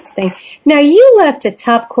correct. Interesting. Now, you left a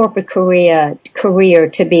top corporate career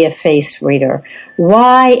to be a face reader.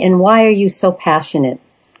 Why, and why are you so passionate?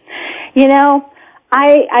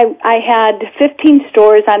 I had 15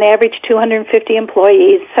 stores, on average 250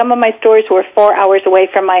 employees. Some of my stores were 4 hours away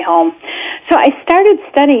from my home. So I started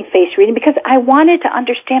studying face reading because I wanted to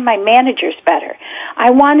understand my managers better.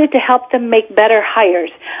 I wanted to help them make better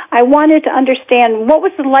hires. I wanted to understand what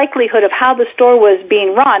was the likelihood of how the store was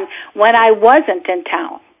being run when I wasn't in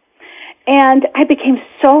town. And I became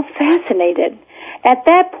so fascinated. At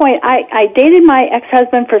that point, I dated my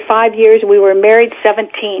ex-husband for 5 years. We were married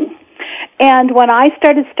 17. And when I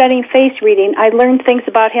started studying face reading, I learned things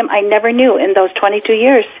about him I never knew in those 22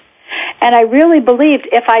 years. And I really believed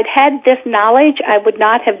if I'd had this knowledge, I would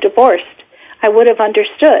not have divorced. I would have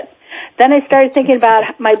understood. Then I started thinking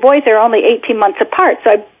about my boys are only 18 months apart,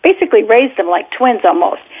 so I basically raised them like twins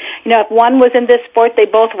almost. If one was in this sport, they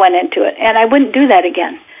both went into it. And I wouldn't do that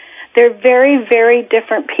again. They're very, very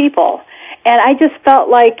different people. And I just felt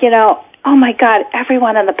like, oh my God,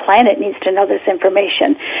 everyone on the planet needs to know this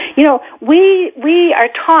information. We are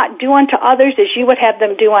taught, do unto others as you would have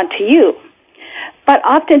them do unto you. But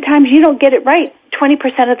oftentimes you don't get it right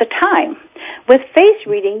 20% of the time. With face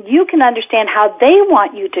reading, you can understand how they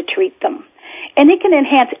want you to treat them. And it can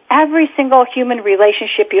enhance every single human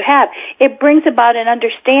relationship you have. It brings about an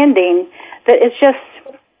understanding that is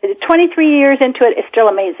just, 23 years into it, it still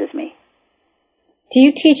amazes me. Do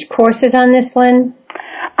you teach courses on this, Lynn?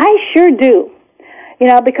 I sure do.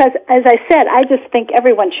 Because as I said, I just think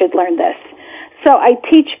everyone should learn this. So I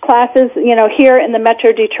teach classes, here in the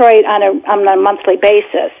Metro Detroit on a monthly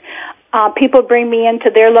basis. People bring me into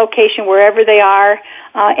their location wherever they are,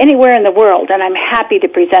 anywhere in the world, and I'm happy to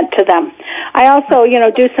present to them. I also,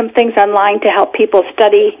 do some things online to help people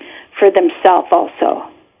study for themselves also.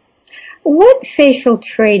 What facial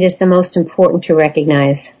trait is the most important to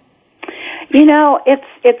recognize?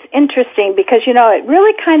 It's interesting because, it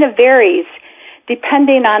really kind of varies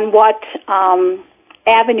depending on what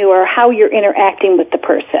avenue or how you're interacting with the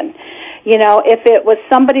person. If it was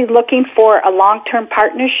somebody looking for a long-term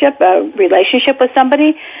partnership, a relationship with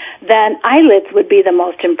somebody, then eyelids would be the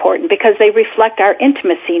most important because they reflect our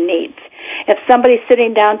intimacy needs. If somebody's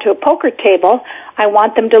sitting down to a poker table, I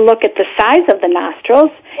want them to look at the size of the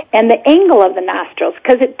nostrils and the angle of the nostrils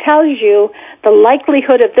because it tells you the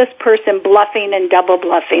likelihood of this person bluffing and double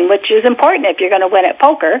bluffing, which is important if you're going to win at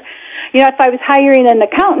poker. If I was hiring an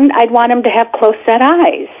accountant, I'd want them to have close-set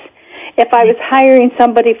eyes. If I was hiring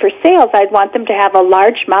somebody for sales, I'd want them to have a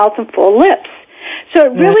large mouth and full lips. So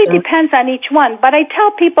it really depends on each one. But I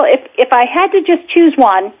tell people if I had to just choose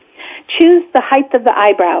one, choose the height of the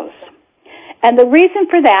eyebrows. And the reason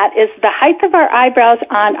for that is the height of our eyebrows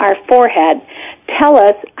on our forehead tell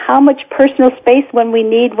us how much personal space when we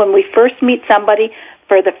need when we first meet somebody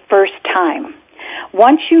for the first time.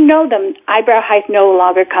 Once you know them, eyebrow height no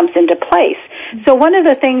longer comes into place. So one of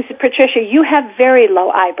the things, Patricia, you have very low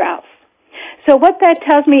eyebrows. So what that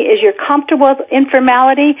tells me is you're comfortable with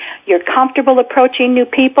informality, you're comfortable approaching new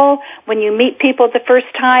people. When you meet people the first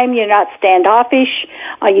time, you're not standoffish,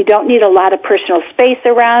 you don't need a lot of personal space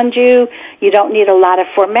around you, you don't need a lot of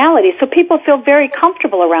formality. So people feel very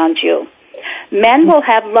comfortable around you. Men will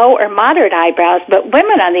have low or moderate eyebrows, but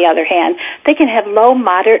women, on the other hand, they can have low,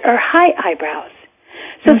 moderate, or high eyebrows.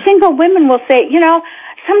 So single women will say,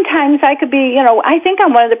 sometimes I could be, I think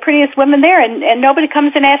I'm one of the prettiest women there, and nobody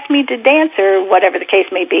comes and asks me to dance or whatever the case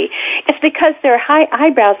may be. It's because their high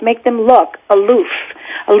eyebrows make them look aloof,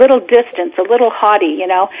 a little distant, a little haughty,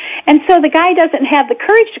 And so the guy doesn't have the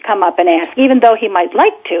courage to come up and ask, even though he might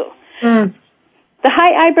like to. The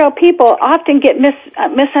high eyebrow people often get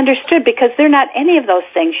misunderstood because they're not any of those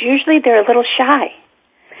things. Usually they're a little shy.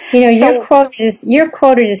 You're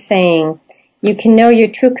quoted as saying, you can know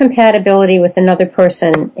your true compatibility with another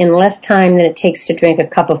person in less time than it takes to drink a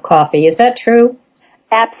cup of coffee. Is that true?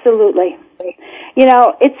 Absolutely.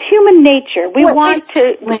 It's human nature. We want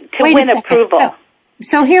to win approval.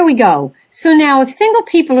 So here we go. So now if single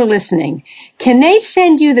people are listening, can they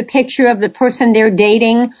send you the picture of the person they're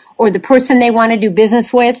dating or the person they want to do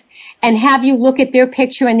business with and have you look at their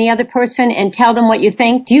picture and the other person and tell them what you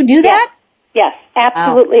think? Do you do that? Yes,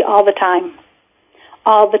 absolutely. Wow. All the time.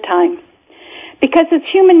 All the time. Because it's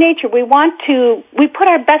human nature. We put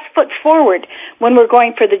our best foot forward when we're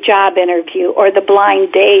going for the job interview or the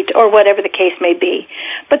blind date or whatever the case may be.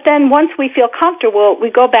 But then once we feel comfortable, we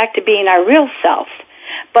go back to being our real self.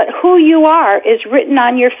 But who you are is written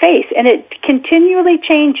on your face, and it continually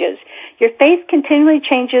changes. Your face continually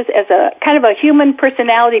changes as a kind of a human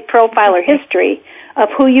personality profile or history of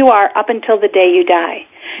who you are up until the day you die.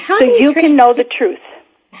 So you can know the truth.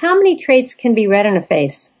 How many traits can be read in a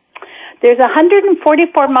face? There's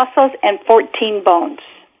 144 muscles and 14 bones.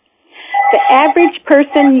 The average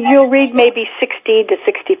person you'll read maybe 60 to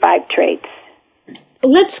 65 traits.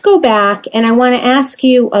 Let's go back, and I want to ask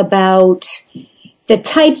you about the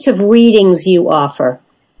types of readings you offer.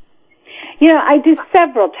 I do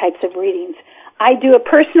several types of readings. I do a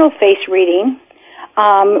personal face reading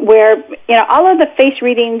where, all of the face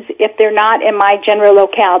readings, if they're not in my general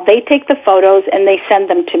locale, they take the photos and they send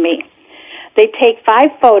them to me. They take 5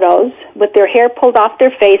 photos with their hair pulled off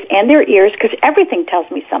their face and their ears because everything tells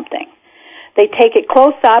me something. They take it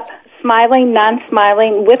close up, smiling,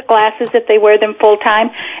 non-smiling, with glasses if they wear them full time,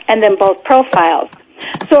 and then both profiles.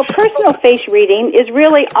 So a personal face reading is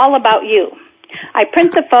really all about you. I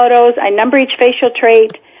print the photos, I number each facial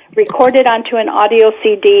trait, record it onto an audio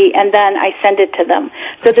CD, and then I send it to them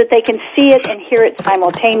so that they can see it and hear it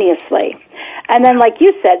simultaneously. And then, like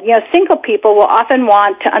you said, single people will often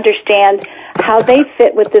want to understand how they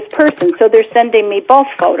fit with this person, so they're sending me both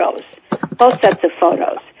sets of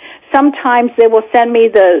photos. Sometimes they will send me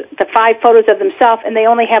the 5 photos of themselves, and they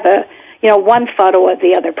only have one photo of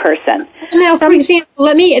the other person. Now, for example,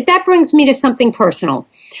 that brings me to something personal.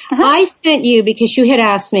 I sent you, because you had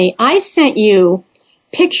asked me, I sent you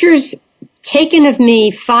pictures taken of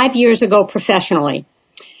me 5 years ago professionally.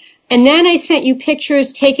 And then I sent you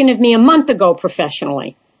pictures taken of me a month ago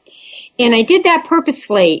professionally. And I did that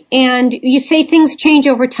purposefully. And you say things change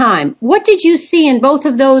over time. What did you see in both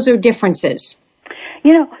of those or differences?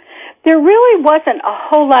 There really wasn't a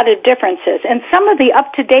whole lot of differences. And some of the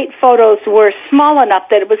up-to-date photos were small enough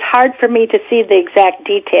that it was hard for me to see the exact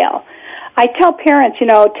detail. I tell parents,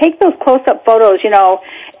 take those close-up photos,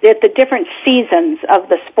 at the different seasons of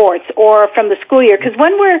the sports or from the school year. Because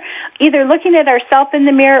when we're either looking at ourselves in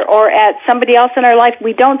the mirror or at somebody else in our life,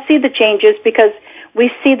 we don't see the changes because we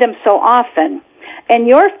see them so often. And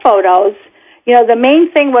your photos, the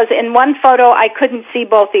main thing was in one photo I couldn't see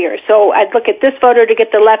both ears. So I'd look at this photo to get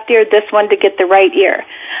the left ear, this one to get the right ear.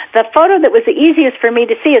 The photo that was the easiest for me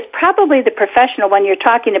to see is probably the professional one you're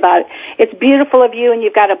talking about. It's beautiful of you and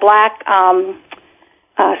you've got a black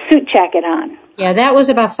suit jacket on. Yeah, that was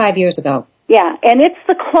about 5 years ago. Yeah, and it's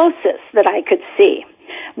the closest that I could see.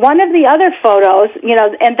 One of the other photos,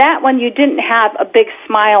 and that one you didn't have a big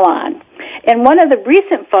smile on. In one of the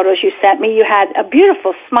recent photos you sent me, you had a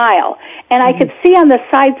beautiful smile. And I could see on the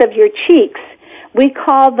sides of your cheeks We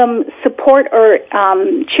call them support or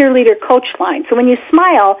cheerleader coach lines. So when you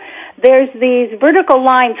smile, there's these vertical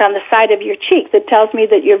lines on the side of your cheek that tells me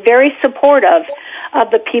that you're very supportive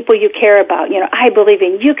of the people you care about. You know, I believe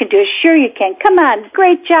in you. You can do it. Sure you can. Come on.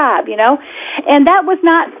 Great job, you know. And that was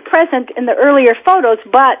not present in the earlier photos,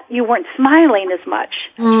 but you weren't smiling as much.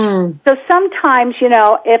 So sometimes, you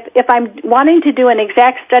know, if I'm wanting to do an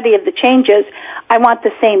exact study of the changes, I want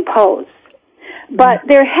the same pose. But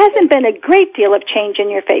there hasn't been a great deal of change in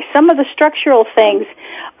your face. Some of the structural things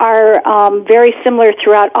are very similar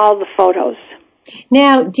throughout all the photos.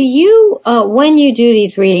 Now, do you, when you do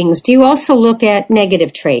these readings, do you also look at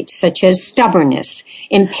negative traits such as stubbornness,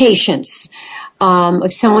 impatience,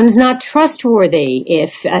 if someone's not trustworthy,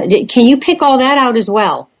 can you pick all that out as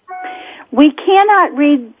well? We cannot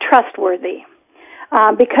read trustworthy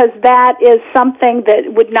because that is something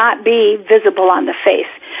that would not be visible on the face.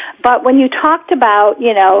 But when you talked about,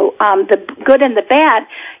 you know, the good and the bad,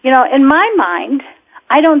 you know, in my mind,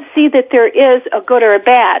 I don't see that there is a good or a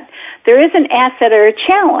bad. There is an asset or a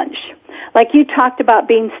challenge. Like you talked about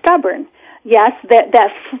being stubborn. Yes,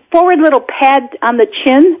 that forward little pad on the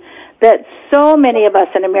chin that so many of us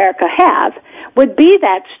in America have would be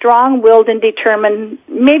that strong-willed and determined,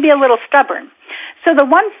 maybe a little stubborn. So the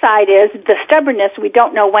one side is the stubbornness, we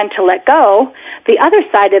don't know when to let go. The other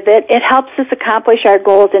side of it, it helps us accomplish our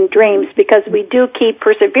goals and dreams because we do keep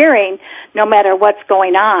persevering no matter what's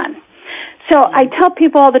going on. So I tell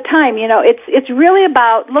people all the time, you know, it's really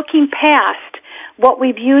about looking past what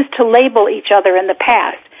we've used to label each other in the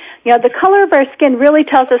past. You know, the color of our skin really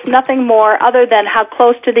tells us nothing more other than how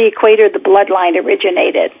close to the equator the bloodline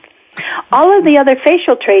originated. All of the other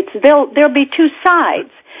facial traits, there'll be two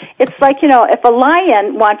sides. It's like, you know, if a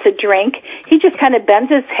lion wants a drink, he just kind of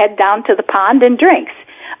bends his head down to the pond and drinks.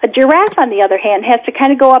 A giraffe, on the other hand, has to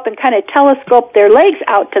kind of go up and kind of telescope their legs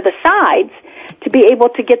out to the sides to be able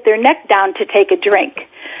to get their neck down to take a drink.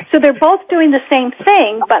 So they're both doing the same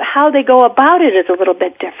thing, but how they go about it is a little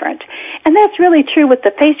bit different. And that's really true with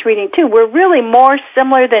the face reading, too. We're really more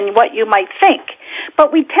similar than what you might think.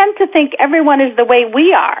 But we tend to think everyone is the way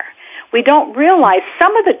we are. We don't realize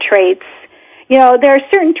some of the traits. You know, there are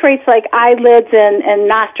certain traits like eyelids and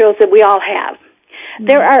nostrils that we all have.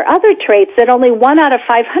 There are other traits that only 1 out of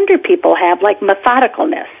 500 people have, like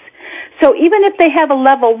methodicalness. So even if they have a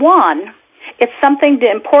level 1, it's something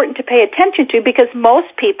important to pay attention to because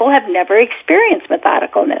most people have never experienced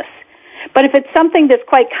methodicalness. But if it's something that's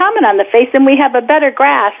quite common on the face, then we have a better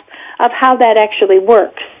grasp of how that actually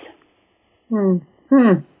works.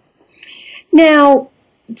 Now,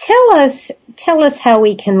 tell us how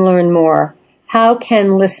we can learn more. How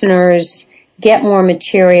can listeners get more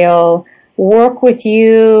material, work with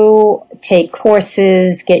you, take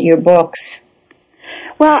courses, get your books?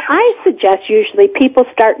 Well, I suggest usually people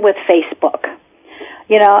start with Facebook.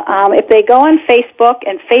 You know, if they go on Facebook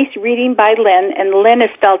and Face Reading by Lin, and Lin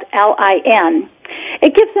is spelled L-I-N,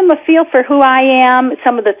 it gives them a feel for who I am,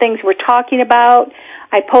 some of the things we're talking about.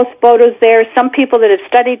 I post photos there. Some people that have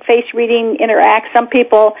studied face reading interact. Some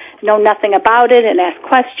people know nothing about it and ask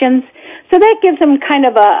questions. So that gives them kind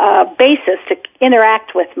of a basis to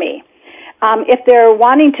interact with me. If they're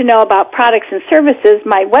wanting to know about products and services,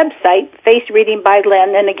 my website, Face Reading by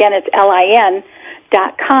Lin, and again it's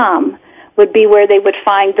LIN.com, would be where they would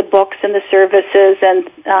find the books and the services and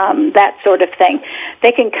that sort of thing.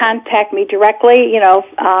 They can contact me directly,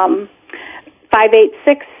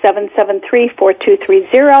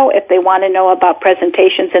 586-773-4230 if they want to know about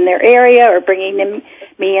presentations in their area or bringing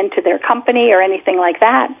me into their company or anything like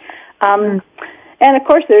that. And, of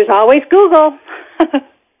course, there's always Google.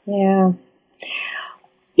 Yeah.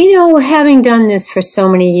 You know, having done this for so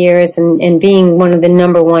many years and being one of the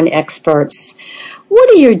number one experts, what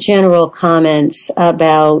are your general comments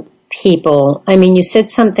about people? I mean, you said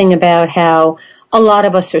something about how a lot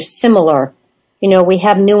of us are similar. You know, we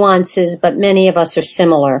have nuances, but many of us are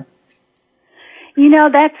similar. You know,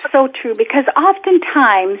 that's so true because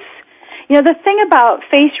oftentimes, you know, the thing about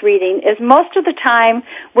face reading is most of the time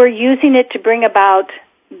we're using it to bring about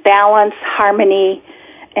balance, harmony,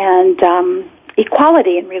 and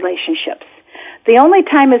equality in relationships. The only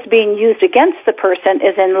time it's being used against the person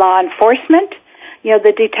is in law enforcement, you know,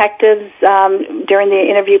 the detectives during the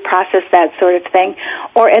interview process, that sort of thing,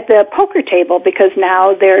 or at the poker table because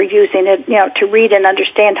now they're using it, you know, to read and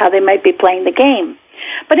understand how they might be playing the game.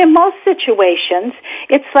 But in most situations,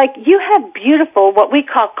 it's like you have beautiful, what we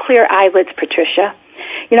call clear eyelids, Patricia.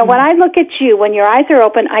 You know, when I look at you, when your eyes are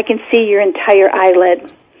open, I can see your entire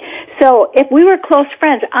eyelid. So if we were close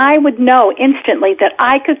friends, I would know instantly that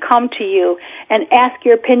I could come to you and ask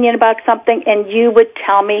your opinion about something and you would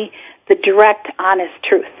tell me the direct, honest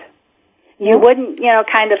truth. You wouldn't,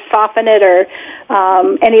 kind of soften it or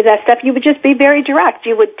any of that stuff. You would just be very direct.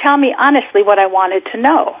 You would tell me honestly what I wanted to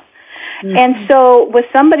know. Mm-hmm. And so with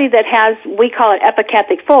somebody that has, we call it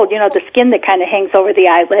epicathic fold, the skin that kind of hangs over the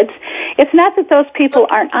eyelids, it's not that those people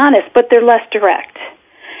aren't honest, but they're less direct.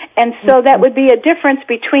 And so that would be a difference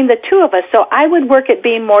between the two of us. So I would work at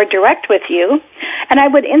being more direct with you, and I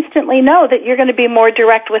would instantly know that you're going to be more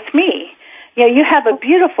direct with me. You have a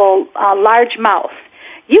beautiful, large mouth.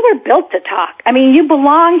 You were built to talk. I mean, you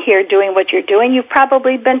belong here doing what you're doing. You've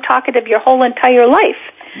probably been talkative your whole entire life.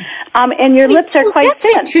 And your lips are quite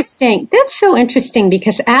thin. That's interesting. That's so interesting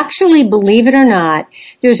because actually, believe it or not,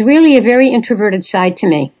 there's really a very introverted side to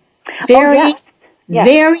me. Very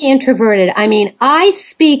introverted. I mean, I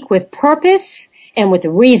speak with purpose and with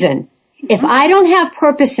reason. Mm-hmm. If I don't have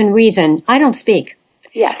purpose and reason, I don't speak.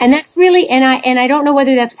 Yeah. And that's really, and I don't know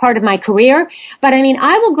whether that's part of my career, but I mean,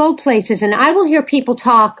 I will go places and I will hear people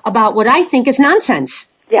talk about what I think is nonsense.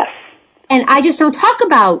 Yes. And I just don't talk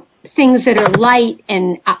about things that are light,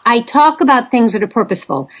 and I talk about things that are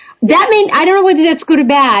purposeful. I don't know whether that's good or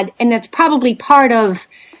bad, and that's probably part of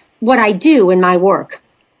what I do in my work.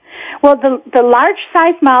 Well, the large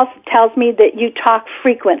size mouth tells me that you talk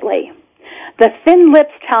frequently. The thin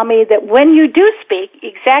lips tell me that when you do speak,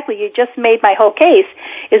 exactly, you just made my whole case,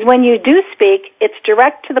 is when you do speak, it's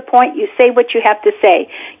direct to the point, you say what you have to say.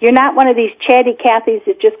 You're not one of these chatty Cathys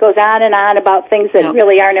that just goes on and on about things that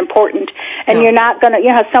really aren't important, and you're not going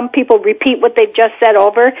to, some people repeat what they've just said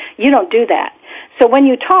over. You don't do that. So when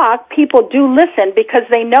you talk, people do listen because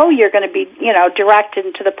they know you're going to be, direct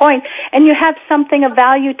and to the point, and you have something of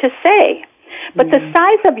value to say. But the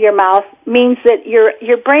size of your mouth means that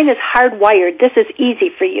your brain is hardwired. This is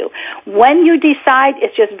easy for you. When you decide,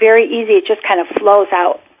 it's just very easy. It just kind of flows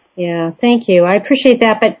out. Yeah, thank you. I appreciate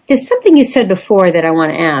that. But there's something you said before that I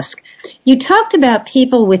want to ask. You talked about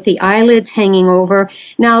people with the eyelids hanging over.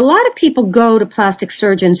 Now, a lot of people go to plastic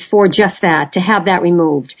surgeons for just that, to have that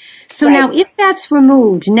removed. So now, if that's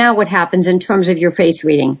removed, now what happens in terms of your face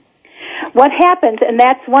reading? What happens, and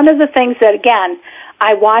that's one of the things that, again,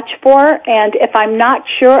 I watch for, and if I'm not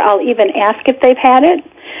sure, I'll even ask if they've had it.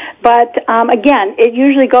 But, again, it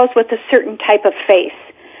usually goes with a certain type of face.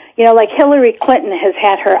 Like Hillary Clinton has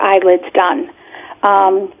had her eyelids done.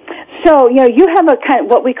 So, you have a kind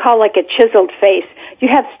of what we call like a chiseled face. You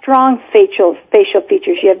have strong facial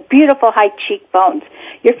features. You have beautiful high cheekbones.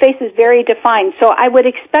 Your face is very defined. So I would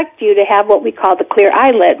expect you to have what we call the clear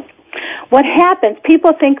eyelid. What happens,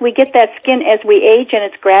 people think we get that skin as we age and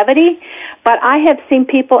it's gravity, but I have seen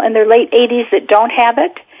people in their late 80s that don't have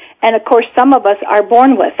it, and of course some of us are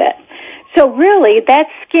born with it. So really, that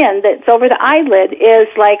skin that's over the eyelid is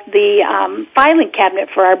like the filing cabinet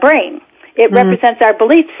for our brain. It represents our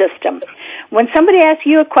belief system. When somebody asks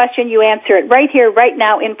you a question, you answer it right here, right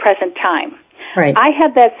now, in present time. Right. I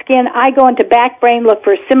have that skin. I go into back brain, look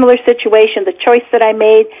for a similar situation, the choice that I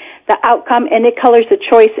made, the outcome, and it colors the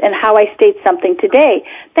choice and how I state something today.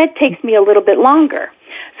 That takes me a little bit longer.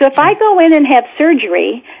 So if I go in and have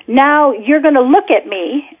surgery, now you're going to look at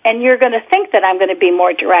me and you're going to think that I'm going to be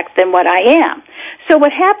more direct than what I am. So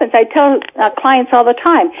what happens, I tell clients all the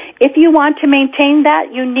time, if you want to maintain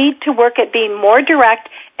that, you need to work at being more direct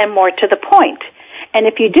and more to the point. And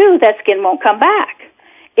if you do, that skin won't come back.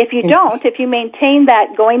 If you don't, if you maintain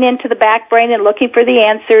that going into the back brain and looking for the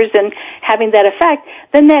answers and having that effect,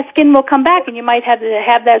 then that skin will come back and you might have to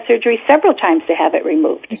have that surgery several times to have it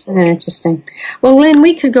removed. Isn't that interesting? Well, Lynn,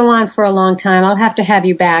 we could go on for a long time. I'll have to have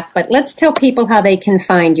you back, but let's tell people how they can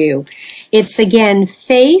find you. It's, again,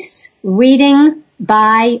 Face Reading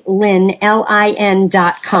by Lin,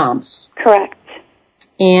 LIN.com. Correct.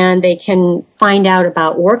 And they can find out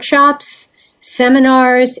about workshops,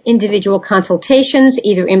 seminars, individual consultations,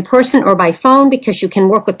 either in person or by phone, because you can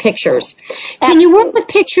work with pictures. Can you work with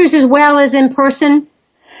pictures as well as in person?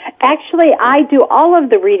 Actually, I do all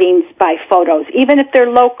of the readings by photos, even if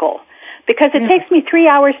they're local, because it takes me 3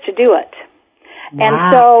 hours to do it.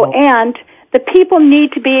 Wow. And the people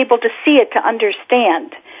need to be able to see it to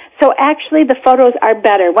understand. So actually, the photos are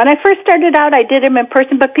better. When I first started out, I did them in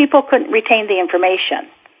person, but people couldn't retain the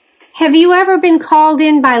information. Have you ever been called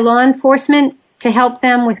in by law enforcement to help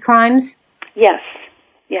them with crimes? Yes.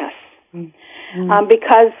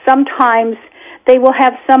 Because sometimes they will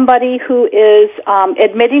have somebody who is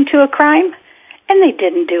admitting to a crime, and they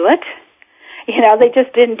didn't do it. They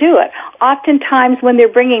just didn't do it. Oftentimes when they're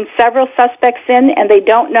bringing several suspects in and they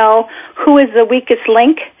don't know who is the weakest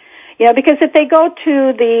link, because if they go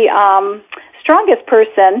to the strongest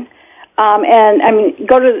person,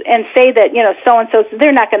 go to and say that so and so,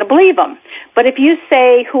 they're not going to believe them. But if you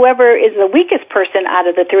say whoever is the weakest person out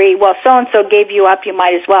of the three, well, so-and-so gave you up, you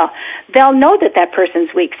might as well. They'll know that that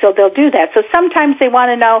person's weak, so they'll do that. So sometimes they want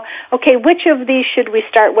to know, okay, which of these should we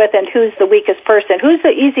start with and who's the weakest person? Who's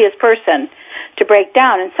the easiest person to break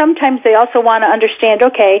down? And sometimes they also want to understand,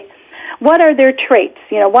 okay, what are their traits?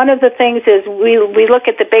 You know, one of the things is we look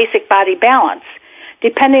at the basic body balance.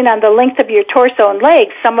 Depending on the length of your torso and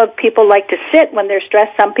legs, some of people like to sit when they're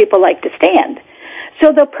stressed, some people like to stand.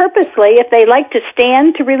 So they'll purposely, if they like to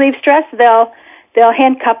stand to relieve stress, they'll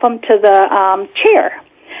handcuff them to the chair.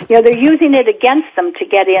 You know, they're using it against them to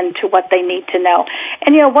get into what they need to know.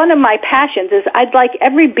 And, you know, one of my passions is I'd like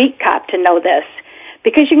every beat cop to know this,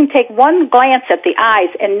 because you can take one glance at the eyes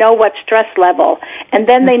and know what stress level, and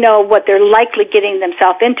then they know what they're likely getting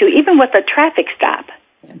themselves into, even with a traffic stop.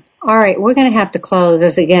 All right, we're going to have to close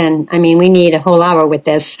this again. I mean, we need a whole hour with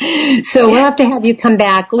this. So we'll have to have you come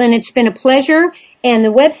back. Lynn, it's been a pleasure. And the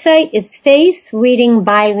website is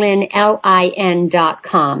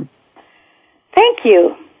facereadingbylin.com. Thank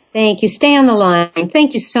you. Thank you. Stay on the line.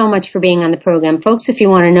 Thank you so much for being on the program. Folks, if you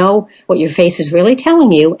want to know what your face is really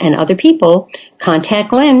telling you and other people,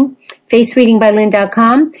 contact Lynn,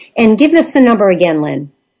 facereadingbylin.com, and give us the number again,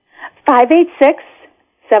 Lynn.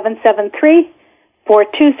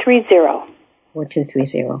 586-773-4230.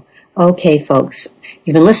 4230. Okay, folks.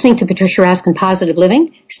 You've been listening to Patricia Raskin Positive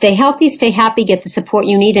Living. Stay healthy, stay happy, get the support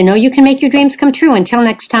you need, and know you can make your dreams come true. Until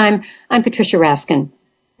next time, I'm Patricia Raskin.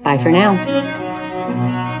 Bye for now.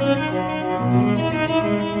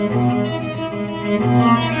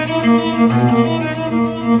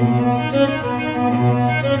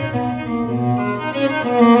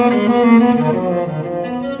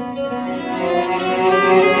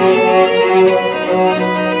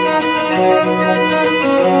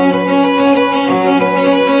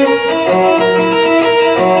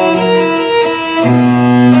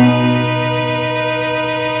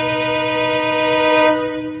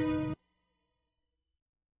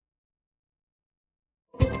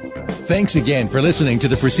 Thanks again for listening to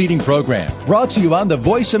the preceding program, brought to you on the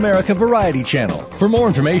Voice America Variety Channel. For more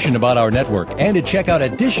information about our network and to check out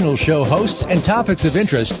additional show hosts and topics of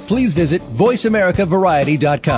interest, please visit voiceamericavariety.com.